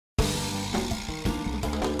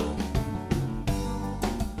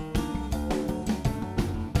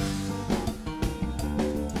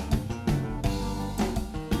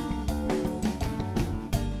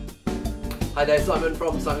Hi there, Simon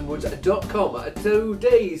from simonwoods.com.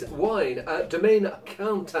 Today's wine, Domaine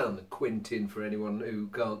Quintin, for anyone who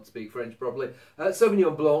can't speak French properly.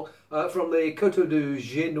 Sauvignon Blanc from the Coteaux du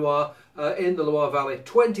Giennois in the Loire Valley,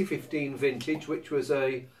 2015 vintage, which was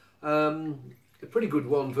a pretty good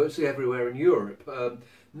one virtually everywhere in Europe.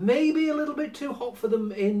 Maybe a little bit too hot for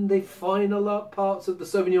them in the finer parts of the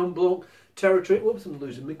Sauvignon Blanc territory. Whoops, I'm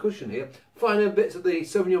losing my cushion here. Finer bits of the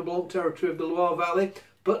Sauvignon Blanc territory of the Loire Valley.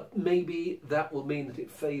 But maybe that will mean that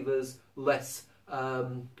it favours less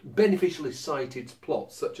beneficially sited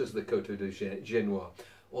plots, such as the Coteaux du Giennois.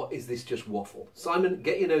 Or is this just waffle? Simon,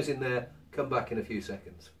 get your nose in there, come back in a few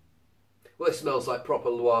seconds. Well, it smells like proper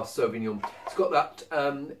Loire Sauvignon. It's got that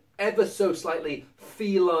ever so slightly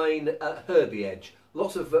feline herby edge.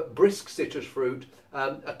 Lots of brisk citrus fruit,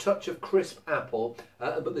 a touch of crisp apple,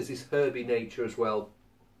 but there's this herby nature as well.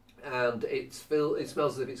 And it smells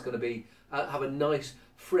as if it's going to be have a nice,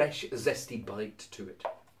 fresh, zesty bite to it.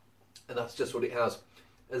 And that's just what it has.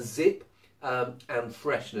 A zip and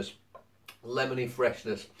freshness, lemony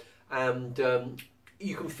freshness. And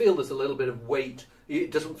you can feel there's a little bit of weight.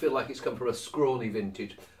 It doesn't feel like it's come from a scrawny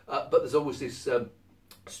vintage. But there's always this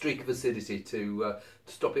streak of acidity to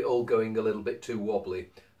stop it all going a little bit too wobbly.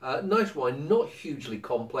 Nice wine, not hugely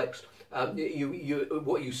complex. What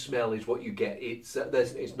you smell is what you get. It's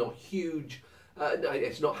not huge.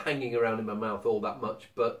 It's not hanging around in my mouth all that much,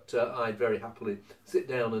 but I'd very happily sit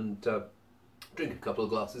down and drink a couple of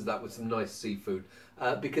glasses of that with some nice seafood,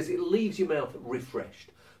 because it leaves your mouth refreshed.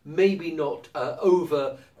 Maybe not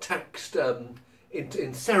overtaxed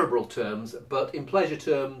in cerebral terms, but in pleasure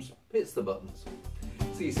terms, hits the buttons.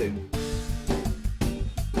 See you soon.